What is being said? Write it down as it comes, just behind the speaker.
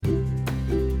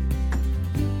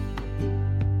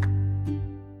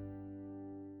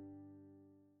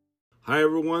Hi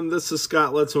everyone, this is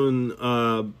Scott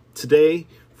Letzman. Today,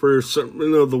 for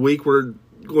sermon of the week, we're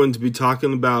going to be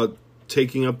talking about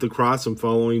taking up the cross and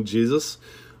following Jesus.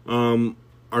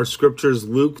 Our scripture is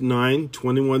Luke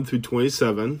 9:21 through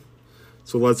 27.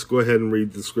 So let's go ahead and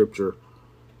read the scripture.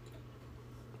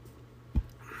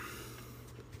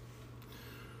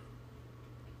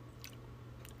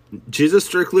 Jesus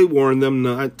strictly warned them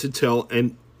not to tell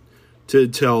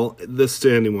this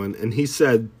to anyone, and he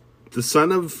said, "The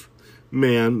Son of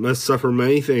Man must suffer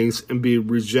many things and be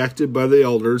rejected by the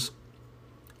elders,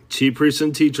 chief priests,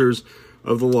 and teachers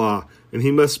of the law, and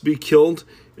he must be killed,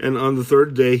 and on the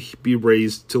third day be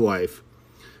raised to life."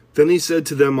 Then he said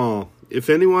to them all, "If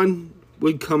anyone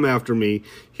would come after me,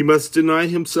 he must deny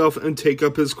himself and take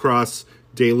up his cross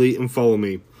daily and follow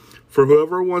me. For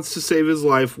whoever wants to save his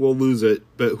life will lose it,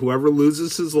 but whoever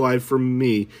loses his life for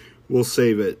me will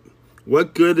save it.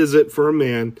 What good is it for a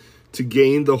man to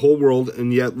gain the whole world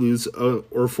and yet lose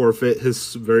or forfeit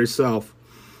his very self?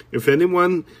 If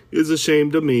anyone is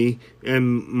ashamed of me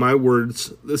and my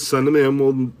words, the Son of Man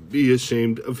will be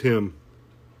ashamed of him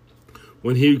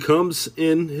when he comes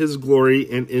in his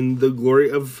glory and in the glory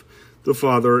of the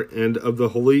Father and of the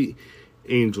holy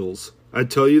angels. I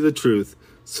tell you the truth,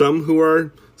 some who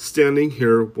are standing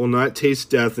here will not taste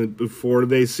death before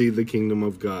they see the kingdom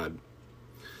of God."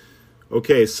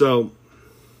 Okay, so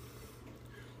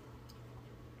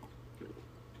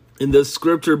in this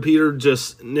scripture, Peter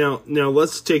just now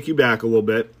let's take you back a little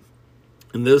bit.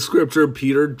 In this scripture,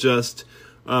 Peter just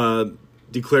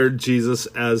declared Jesus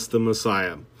as the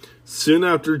Messiah. Soon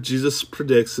after, Jesus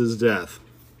predicts his death.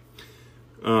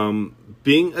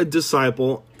 Being a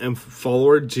disciple and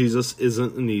follower of Jesus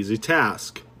isn't an easy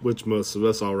task, which most of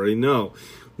us already know.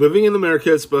 Living in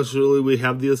America especially, we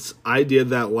have this idea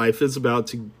that life is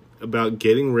about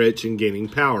getting rich and gaining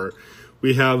power.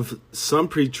 We have some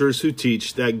preachers who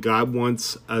teach that God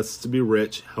wants us to be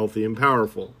rich, healthy, and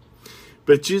powerful.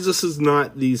 But Jesus is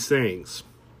not these things.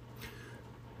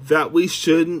 That we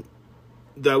shouldn't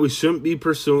be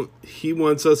pursuing. He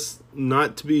wants us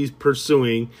not to be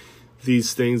pursuing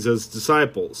these things as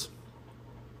disciples.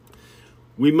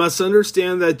 We must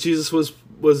understand that Jesus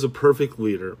was a perfect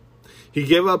leader. He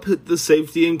gave up the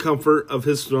safety and comfort of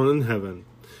his throne in heaven.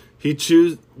 He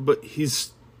chose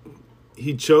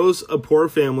a poor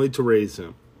family to raise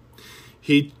him.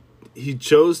 He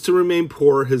chose to remain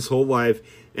poor his whole life,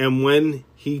 and when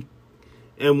he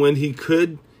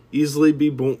could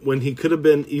have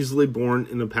been easily born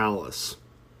in a palace.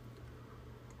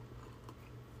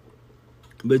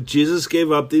 But Jesus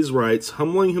gave up these rights,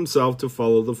 humbling himself to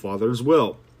follow the Father's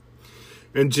will.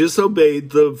 And Jesus obeyed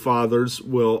the Father's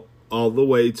will all the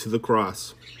way to the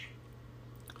cross,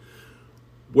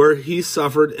 where he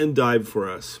suffered and died for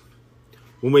us.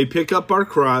 When we pick up our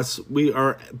cross, we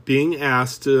are being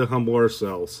asked to humble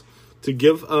ourselves, to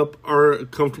give up our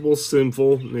comfortable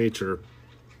sinful nature,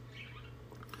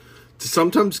 to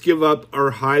sometimes give up our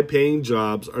high-paying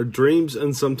jobs, our dreams,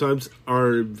 and sometimes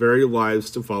our very lives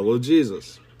to follow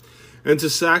Jesus, and to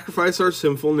sacrifice our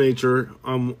sinful nature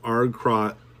on our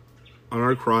cross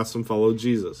and follow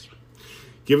Jesus.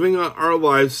 Giving our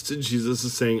lives to Jesus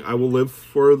is saying, "I will live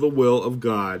for the will of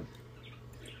God,"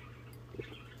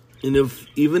 and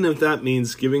even if that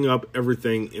means giving up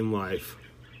everything in life.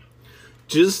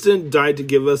 Jesus didn't die to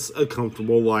give us a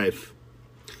comfortable life.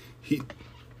 He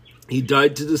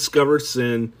died to discover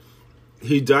sin.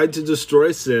 He died to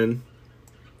destroy sin,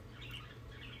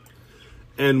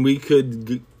 and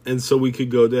so we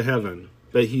could go to heaven.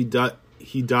 But he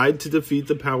died to defeat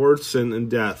the power of sin and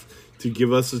death, to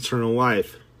give us eternal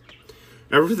life.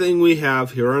 Everything we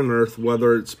have here on earth,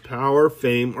 whether it's power,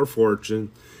 fame, or fortune,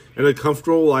 and a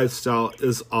comfortable lifestyle,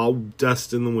 is all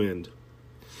dust in the wind.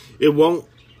 It won't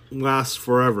last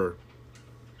forever.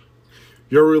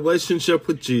 Your relationship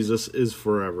with Jesus is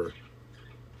forever.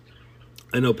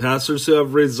 I know pastors who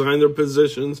have resigned their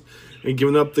positions and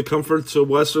given up the comforts of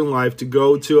Western life to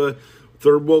go to a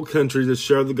third world country to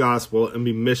share the gospel and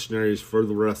be missionaries for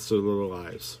the rest of their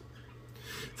lives.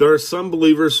 There are some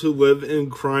believers who live in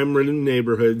crime-ridden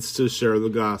neighborhoods to share the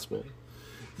gospel.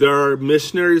 There are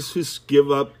missionaries who give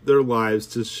up their lives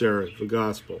to share the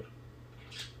gospel.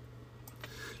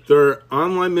 There are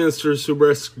online ministers who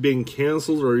risk being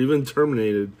canceled or even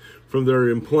terminated from their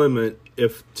employment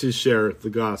to share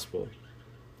the gospel.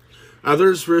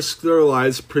 Others risk their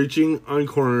lives preaching on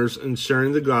corners and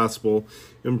sharing the gospel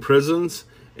in prisons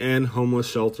and homeless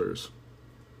shelters.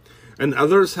 And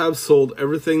others have sold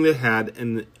everything they had,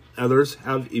 and others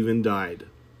have even died.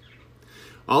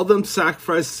 All of them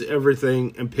sacrificed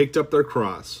everything and picked up their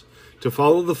cross to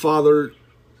follow the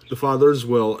Father's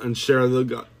will and share the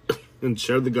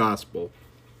gospel.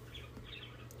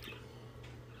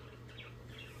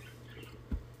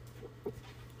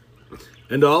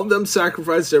 And all of them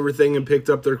sacrificed everything and picked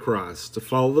up their cross to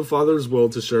follow the Father's will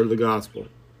to share the gospel.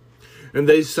 And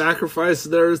they sacrificed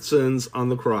their sins on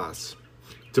the cross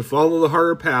to follow the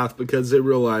harder path because they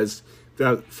realized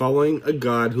that following a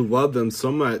God who loved them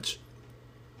so much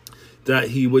that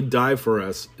he would die for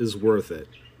us is worth it.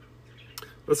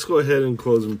 Let's go ahead and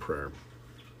close in prayer.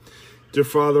 Dear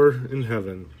Father in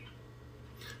heaven,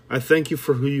 I thank you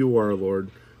for who you are,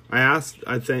 Lord. I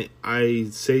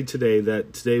say today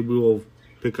that today we will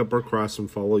pick up our cross and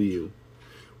follow you.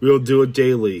 We will do it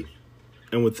daily,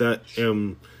 and with that,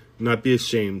 not be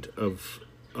ashamed of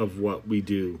what we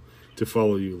do to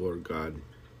follow you, Lord God.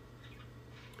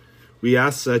 We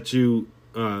ask that you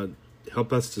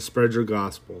help us to spread your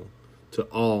gospel to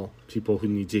all people who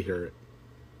need to hear it.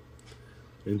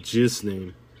 In Jesus'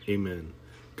 name, amen.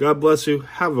 God bless you.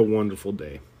 Have a wonderful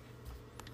day.